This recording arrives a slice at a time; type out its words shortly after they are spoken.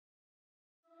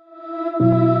Hey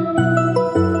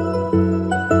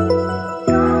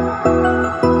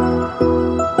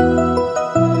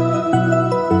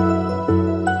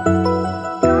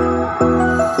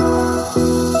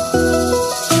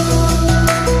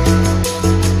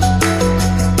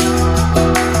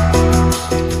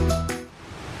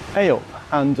up,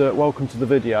 and welcome to the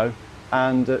video.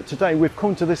 And today we've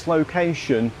come to this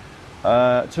location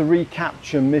to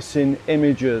recapture missing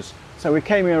images. So we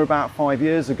came here about 5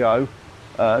 years ago,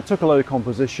 took a load of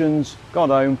compositions, got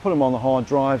home, put them on the hard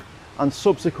drive, and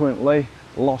subsequently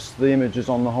lost the images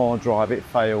on the hard drive. It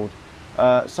failed.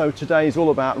 So today is all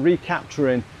about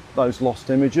recapturing those lost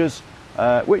images,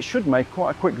 which should make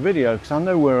quite a quick video because I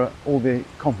know where all the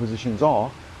compositions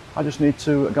are. I just need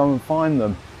to go and find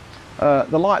them.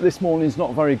 The light this morning is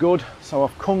not very good, so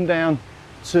I've come down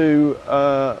to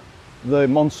the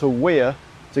Monsal weir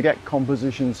to get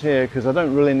compositions here because I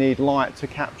don't really need light to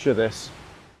capture this.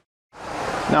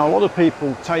 Now, a lot of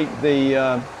people take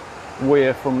the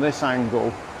weir from this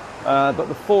angle, but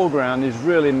the foreground is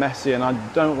really messy and I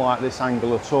don't like this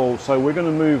angle at all, so we're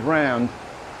going to move round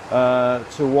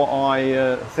to what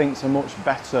I think is a much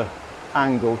better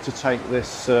angle to take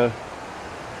this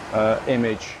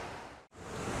image.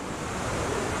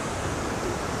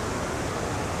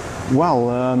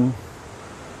 Well,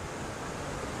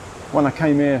 when I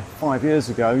came here 5 years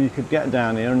ago, you could get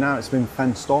down here, and now it's been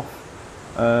fenced off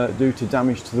due to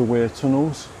damage to the weir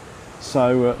tunnels.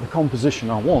 So the composition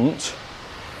I want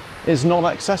is not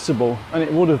accessible, and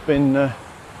it would have been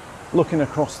looking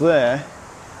across there,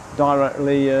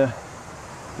 directly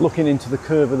looking into the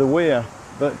curve of the weir.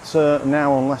 But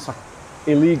now, unless I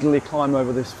illegally climb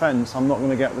over this fence, I'm not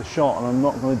going to get the shot, and I'm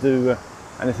not going to do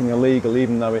anything illegal,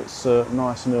 even though it's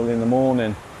nice and early in the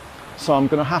morning. So I'm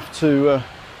going to have to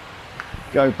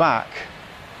go back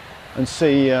and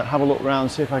see, have a look around,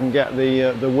 see if I can get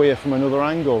the weir from another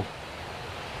angle.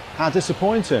 How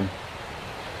disappointing.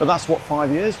 But that's what 5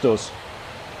 years does.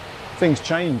 Things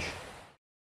change.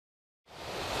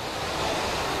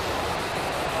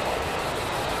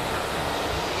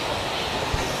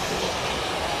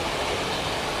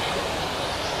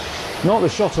 Not the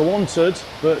shot I wanted,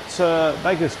 but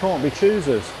beggars can't be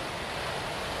choosers.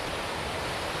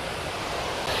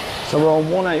 So we're on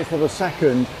 1/8 of a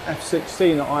second,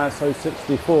 f/16 at ISO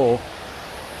 64.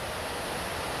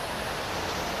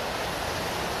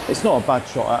 It's not a bad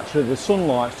shot actually, the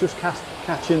sunlight's just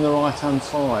catching the right hand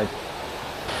side.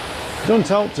 Doesn't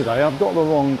help today, I've got the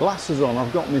wrong glasses on,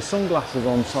 I've got my sunglasses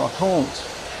on, so I can't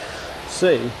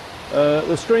see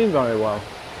the screen very well.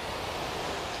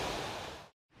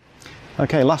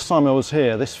 Okay, last time I was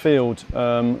here, this field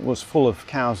was full of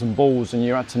cows and bulls, and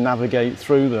you had to navigate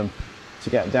through them to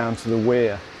get down to the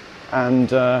weir.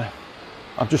 And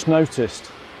I've just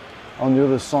noticed on the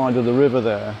other side of the river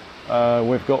there,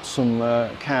 we've got some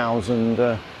cows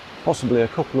and possibly a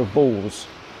couple of bulls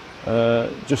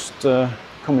just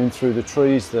coming through the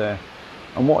trees there.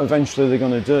 And what eventually they're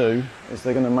going to do is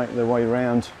they're going to make their way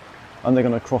around and they're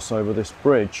going to cross over this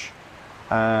bridge.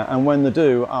 And when they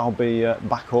do, I'll be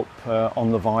back up on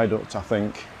the viaduct, I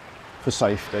think, for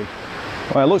safety.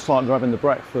 Well, it looks like they're having the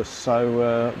breakfast,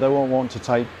 so they won't want to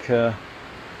take a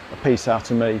piece out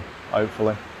of me,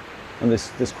 hopefully. And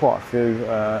there's quite a few,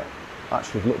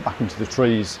 actually, look back into the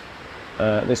trees,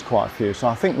 there's quite a few. So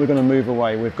I think we're going to move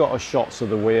away. We've got our shots of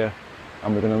the weir,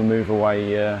 and we're going to move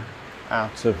away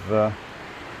out of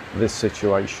this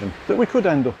situation that we could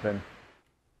end up in.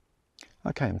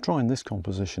 Okay, I'm trying this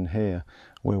composition here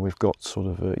where we've got sort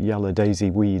of yellow daisy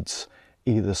weeds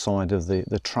either side of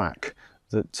the track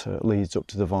that leads up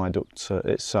to the viaduct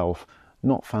itself.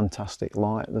 Not fantastic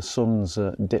light, the sun's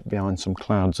dipped behind some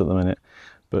clouds at the minute,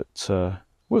 but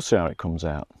we'll see how it comes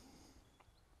out.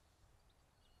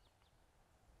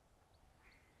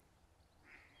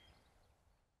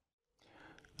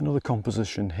 Another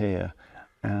composition here,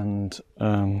 and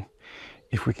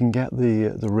if we can get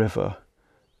the river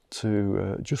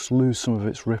to just lose some of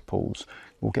its ripples,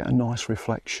 we'll get a nice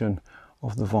reflection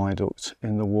of the viaduct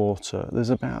in the water. There's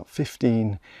about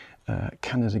 15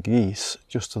 Canada geese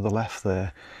just to the left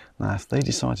there. Now if they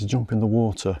decide to jump in the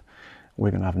water,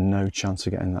 we're going to have no chance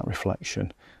of getting that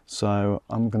reflection. So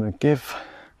I'm going to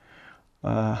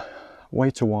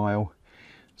wait a while,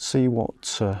 see what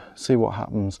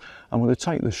happens. I'm going to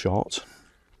take the shot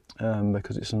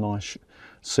because it's a nice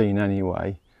scene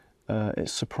anyway.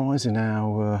 It's surprising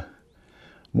how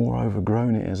more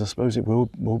overgrown it is. I suppose it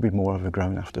will be more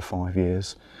overgrown after 5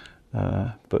 years,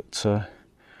 but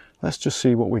let's just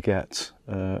see what we get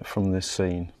from this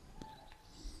scene.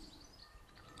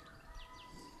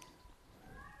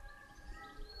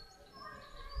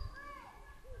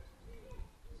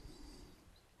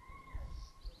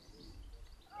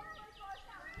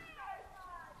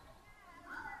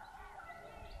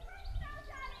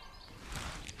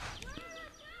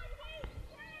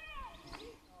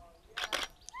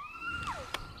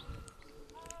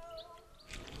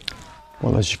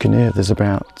 Well, as you can hear, there's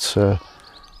about 1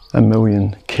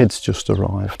 million kids just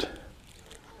arrived.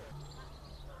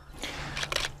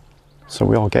 So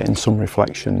we are getting some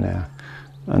reflection now,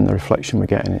 and the reflection we're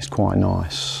getting is quite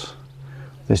nice.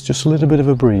 There's just a little bit of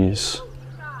a breeze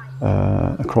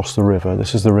across the river.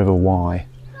 This is the River Wye.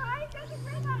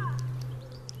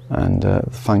 And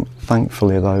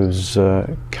thankfully those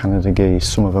Canada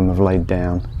geese, some of them have laid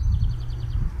down.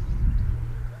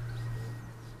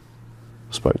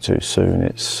 I spoke too soon.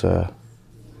 It's we're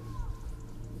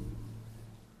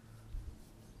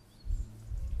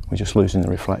just losing the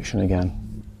reflection again.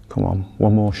 Come on,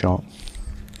 one more shot.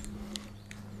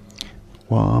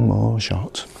 One more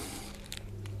shot.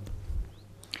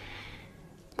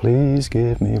 Please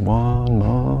give me one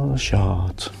more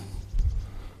shot.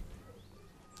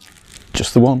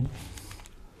 Just the one,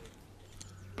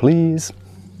 please.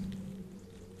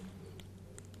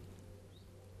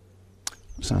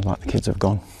 Sounds like the kids have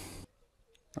gone.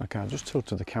 Okay, I've just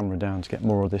tilted the camera down to get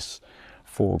more of this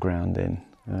foreground in.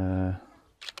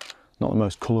 Not the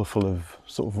most colourful of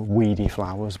sort of weedy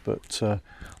flowers, but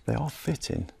they are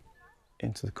fitting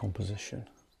into the composition.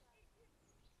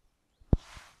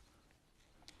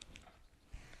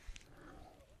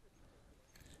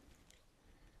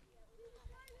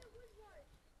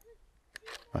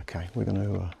 Okay, we're going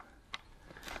to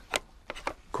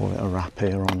call it a wrap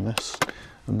here on this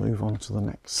and move on to the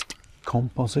next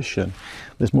composition.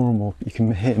 There's more and more, you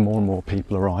can hear more and more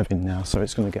people arriving now, so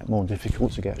it's going to get more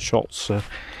difficult to get shots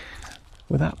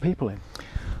without people in.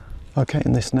 Okay,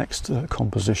 in this next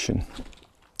composition,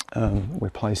 we're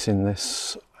placing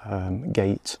this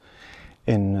gate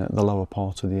in the lower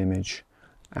part of the image,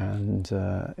 and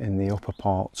in the upper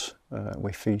part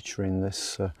we're featuring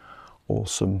this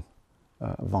awesome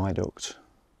viaduct.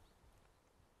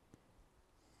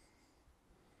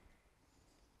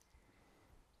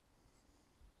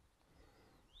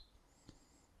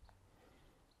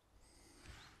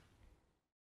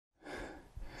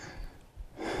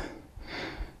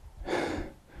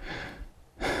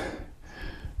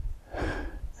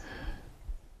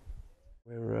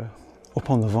 We're up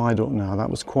on the viaduct now.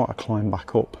 That was quite a climb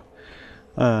back up,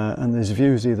 and there's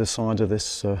views either side of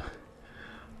this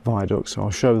viaduct, so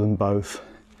I'll show them both,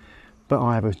 but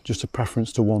I have just a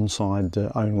preference to one side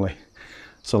only,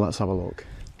 so let's have a look.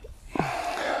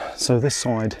 So this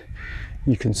side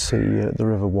you can see the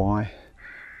River Wye,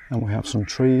 and we have some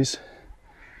trees,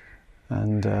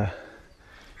 and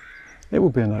it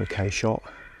will be an okay shot.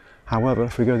 However,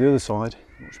 if we go the other side,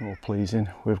 much more pleasing.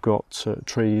 We've got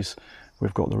trees,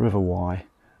 we've got the River Wye,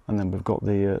 and then we've got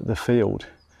the field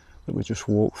that we just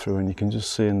walked through, and you can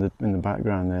just see in the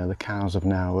background there, the cows have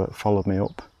now followed me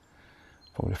up,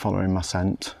 probably following my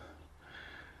scent.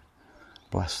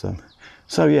 Bless them.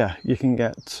 So yeah, you can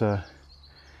get a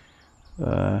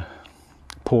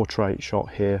portrait shot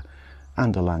here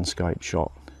and a landscape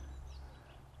shot.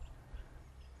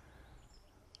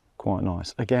 Quite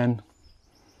nice. Again,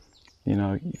 you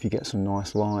know, if you get some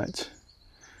nice light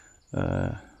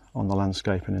on the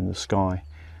landscape and in the sky,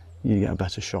 you get a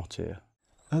better shot here.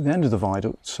 At the end of the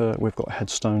viaduct, we've got a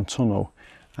Headstone tunnel,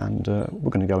 and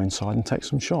we're going to go inside and take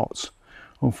some shots.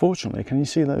 Unfortunately, can you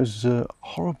see those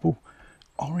horrible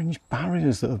orange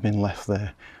barriers that have been left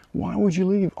there? Why would you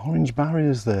leave orange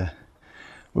barriers there?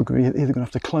 We're either going to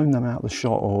have to clone them out of the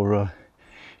shot or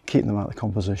keep them out of the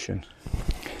composition.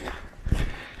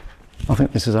 I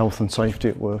think this is health and safety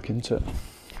at work, isn't it?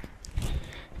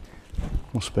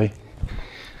 Must be.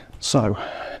 So,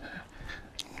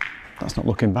 that's not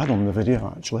looking bad on the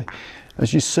video actually.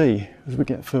 As you see, as we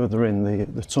get further in,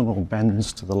 the tunnel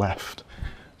bends to the left.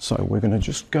 So we're going to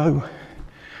just go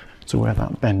to where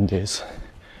that bend is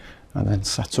and then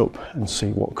set up and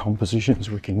see what compositions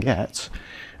we can get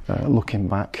looking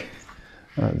back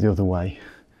the other way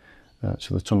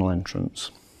to the tunnel entrance.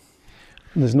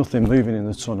 There's nothing moving in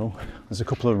the tunnel. There's a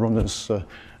couple of runners,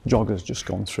 joggers just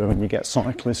gone through, and you get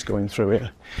cyclists going through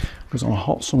here, because on a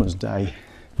hot summer's day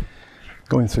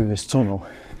going through this tunnel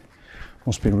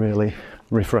must be really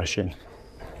refreshing.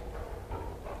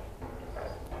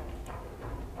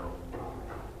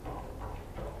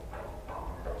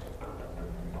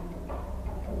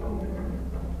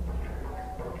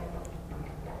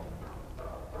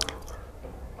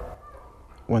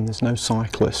 When there's no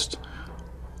cyclist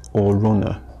or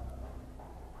runner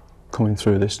coming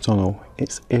through this tunnel,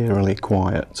 it's eerily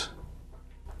quiet.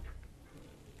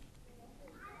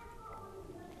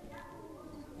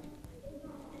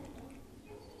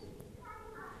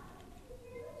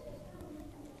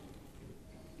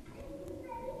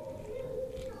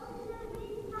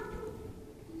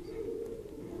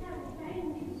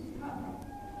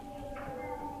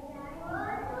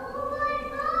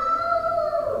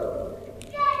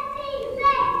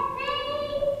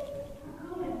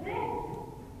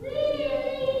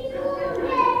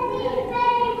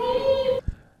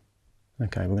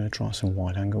 going to try some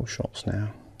wide angle shots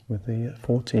now with the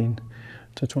 14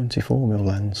 to 24mm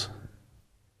lens.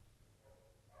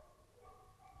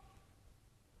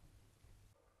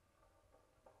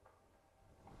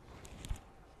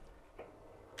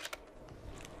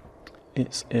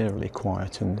 It's eerily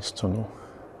quiet in this tunnel.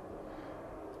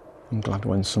 I'm glad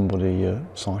when somebody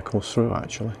cycles through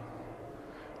actually.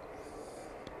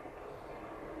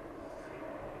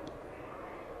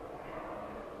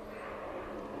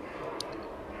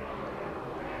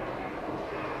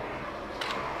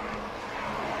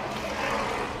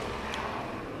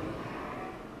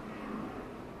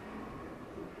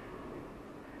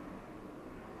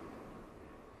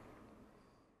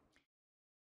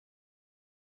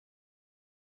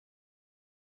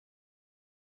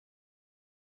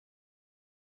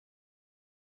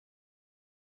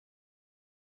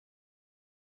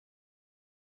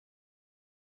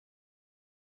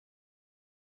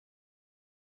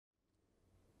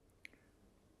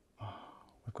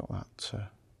 We've got that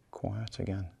quiet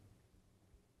again.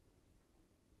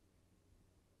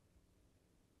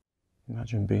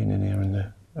 Imagine being in here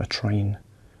and a train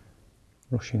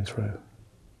rushing through.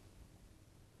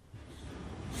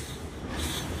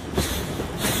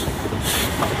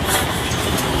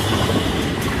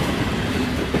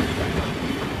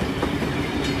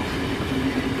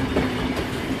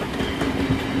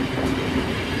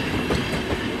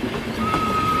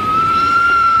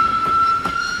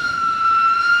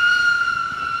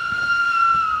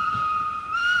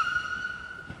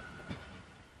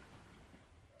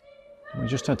 We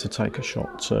just had to take a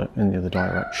shot in the other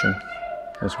direction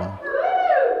as well.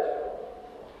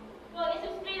 Well, get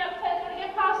some speed up, Ted. Want to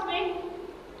get past me?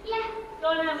 Yeah. Go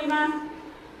on, help me, man.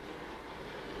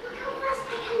 Look how fast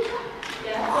I can go.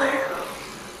 Yeah.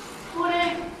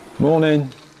 Morning. Morning.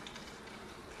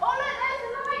 Oh, look, there's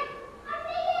the light. I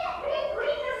see it. Look how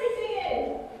green everything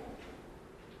is.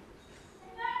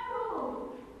 Isn't that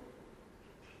cool?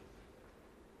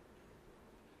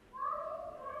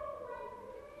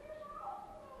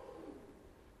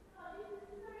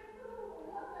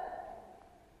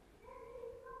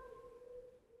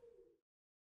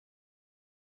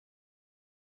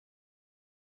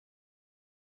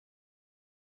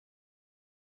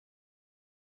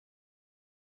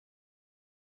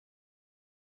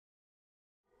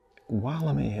 While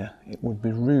I'm here, it would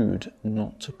be rude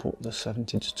not to put the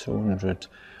 70 to 200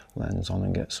 lens on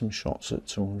and get some shots at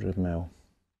 200mm.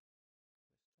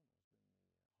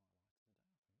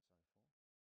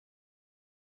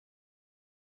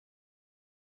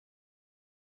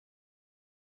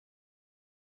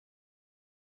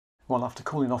 Well, after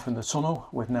cooling off in the tunnel,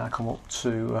 we've now come up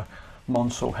to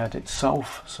Monsal Head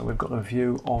itself. So we've got a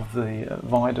view of the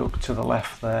viaduct to the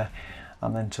left there,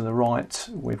 and then to the right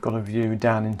we've got a view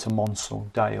down into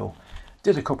Monsal Dale.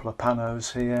 Did a couple of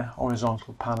panos here,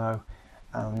 horizontal pano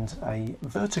and a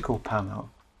vertical pano.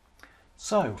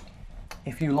 So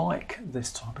if you like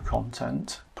this type of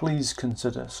content, please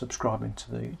consider subscribing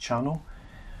to the channel,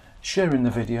 sharing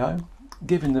the video,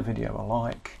 giving the video a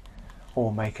like,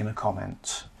 or making a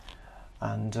comment.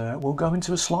 And we'll go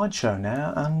into a slideshow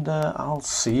now, and I'll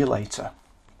see you later.